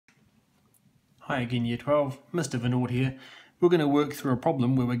Hi again, Year 12, Mr. Vinord here. We're going to work through a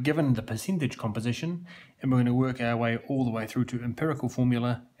problem where we're given the percentage composition and we're going to work our way all the way through to empirical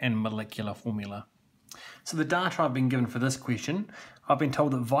formula and molecular formula. So the data I've been given for this question, I've been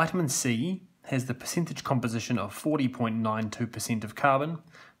told that vitamin C has the percentage composition of 40.92% of carbon,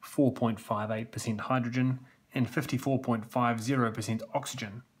 4.58% hydrogen and 54.50%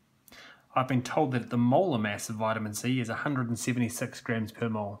 oxygen. I've been told that the molar mass of vitamin C is 176 grams per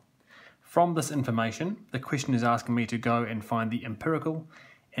mole. From this information, the question is asking me to go and find the empirical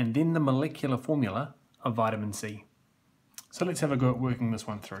and then the molecular formula of vitamin C. So let's have a go at working this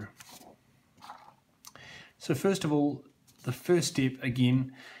one through. So first of all, the first step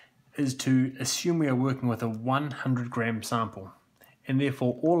again is to assume we are working with a 100 gram sample, and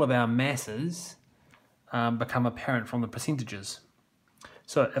therefore all of our masses become apparent from the percentages.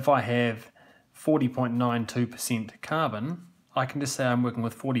 So if I have 40.92% carbon, I can just say I'm working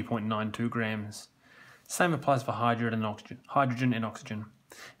with 40.92 grams. Same applies for hydrogen and oxygen.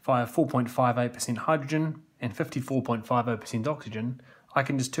 If I have 4.58% hydrogen and 54.50% oxygen, I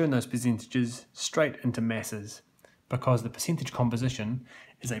can just turn those percentages straight into masses because the percentage composition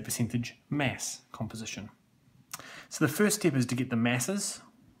is a percentage mass composition. So the first step is to get the masses,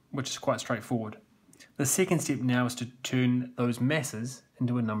 which is quite straightforward. The second step now is to turn those masses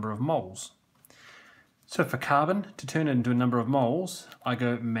into a number of moles. So for carbon, to turn it into a number of moles, I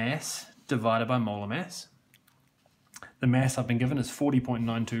go mass divided by molar mass. The mass I've been given is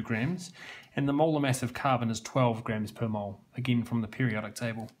 40.92 grams, and the molar mass of carbon is 12 grams per mole, again from the periodic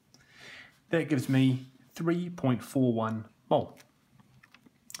table. That gives me 3.41 mole.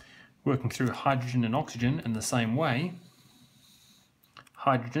 Working through hydrogen and oxygen in the same way,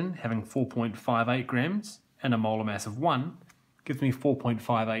 hydrogen having 4.58 grams and a molar mass of 1 gives me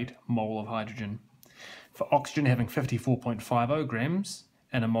 4.58 mole of hydrogen. For oxygen having 54.50 grams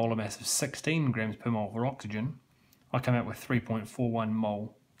and a molar mass of 16 grams per mole for oxygen, I come out with 3.41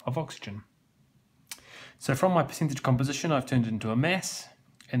 mole of oxygen. So from my percentage composition, I've turned it into a mass,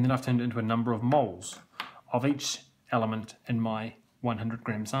 and then I've turned it into a number of moles of each element in my 100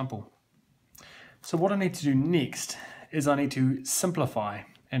 gram sample. So what I need to do next is I need to simplify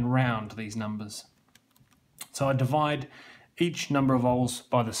and round these numbers. So I divide each number of moles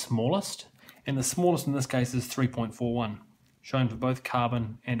by the smallest, and the smallest in this case is 3.41, shown for both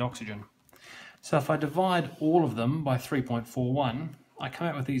carbon and oxygen. So if I divide all of them by 3.41, I come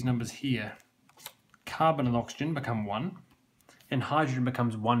out with these numbers here. Carbon and oxygen become 1, and hydrogen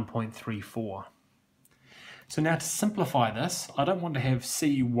becomes 1.34. So now to simplify this, I don't want to have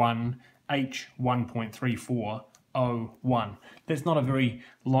C1, H1.34, O1. That's not a very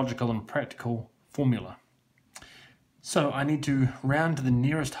logical and practical formula. So I need to round to the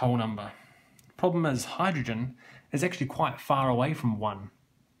nearest whole number. Problem is, hydrogen is actually quite far away from 1.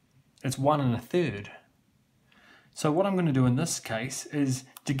 It's 1 1/3. So what I'm going to do in this case is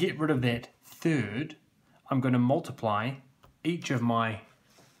to get rid of that third, I'm going to multiply each of my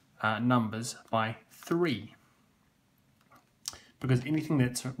numbers by 3. Because anything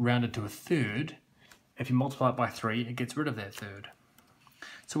that's rounded to a third, if you multiply it by 3, it gets rid of that third.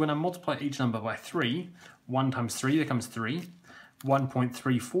 So when I multiply each number by 3, 1 times 3 becomes 3.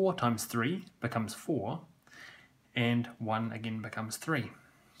 1.34 times 3 becomes 4, and 1 again becomes 3.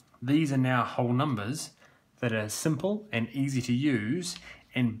 These are now whole numbers that are simple and easy to use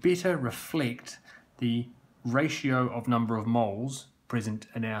and better reflect the ratio of number of moles present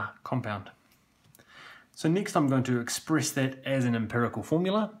in our compound. So next I'm going to express that as an empirical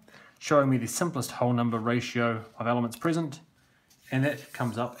formula, showing me the simplest whole number ratio of elements present, and that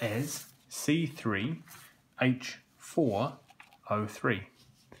comes up as C3H4O3,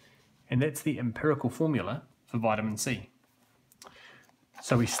 and that's the empirical formula for vitamin C.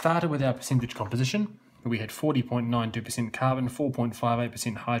 So we started with our percentage composition, where we had 40.92% carbon,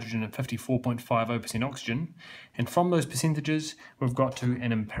 4.58% hydrogen and 54.50% oxygen, and from those percentages we've got to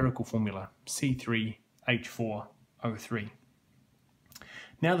an empirical formula, C3H4O3.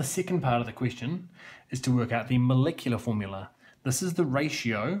 Now the second part of the question is to work out the molecular formula. This is the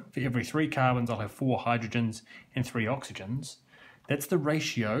ratio. For every 3 carbons I'll have 4 hydrogens and 3 oxygens. That's the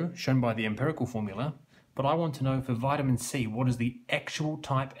ratio shown by the empirical formula, but I want to know for vitamin C what is the actual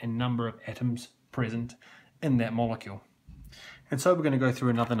type and number of atoms present in that molecule. And so we're going to go through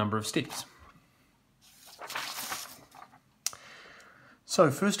another number of steps. So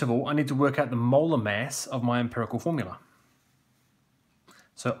first of all, I need to work out the molar mass of my empirical formula.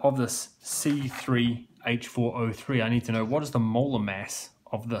 So of this C3H4O3, I need to know what is the molar mass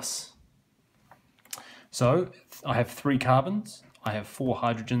of this. So I have 3 carbons, I have 4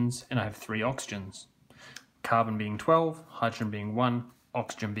 hydrogens, and I have 3 oxygens. Carbon being 12, hydrogen being 1,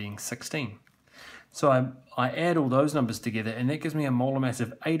 oxygen being 16. So I add all those numbers together, and that gives me a molar mass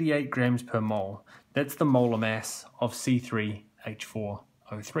of 88 grams per mole. That's the molar mass of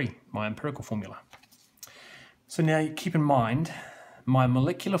C3H4O3, my empirical formula. So now keep in mind, my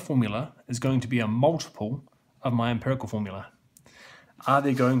molecular formula is going to be a multiple of my empirical formula. Are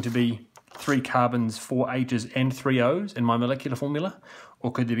there going to be 3 carbons, 4 H's and 3 O's in my molecular formula?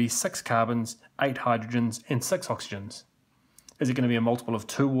 Or could there be 6 carbons, 8 hydrogens and 6 oxygens? Is it going to be a multiple of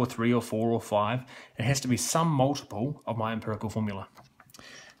 2 or 3 or 4 or 5? It has to be some multiple of my empirical formula.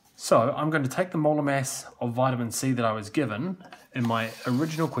 So I'm going to take the molar mass of vitamin C that I was given in my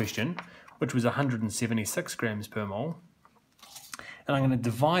original question, which was 176 grams per mole, and I'm going to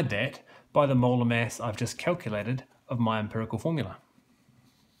divide that by the molar mass I've just calculated of my empirical formula.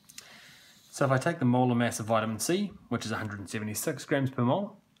 So if I take the molar mass of vitamin C, which is 176 grams per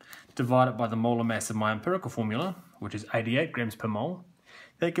mole, divide it by the molar mass of my empirical formula, which is 88 grams per mole,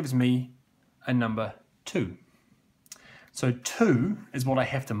 that gives me a number 2. So 2 is what I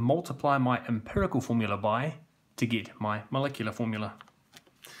have to multiply my empirical formula by to get my molecular formula.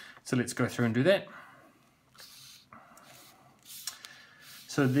 So let's go through and do that.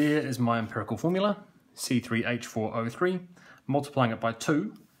 So there is my empirical formula, C3H4O3. Multiplying it by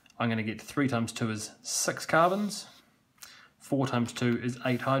 2, I'm going to get 3 times 2 is 6 carbons, 4 times 2 is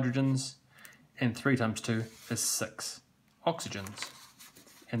 8 hydrogens, and 3 times 2 is 6 oxygens.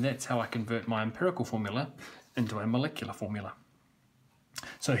 And that's how I convert my empirical formula into a molecular formula.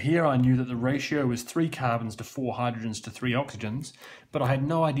 So here I knew that the ratio was 3 carbons to 4 hydrogens to 3 oxygens, but I had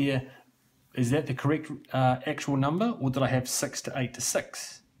no idea, is that the correct actual number, or did I have 6 to 8 to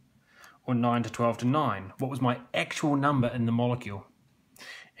 6? Or 9 to 12 to 9? What was my actual number in the molecule?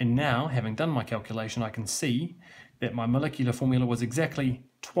 And now, having done my calculation, I can see that my molecular formula was exactly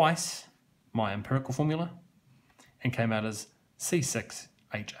twice my empirical formula and came out as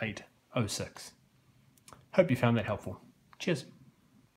C6H8O6. Hope you found that helpful. Cheers.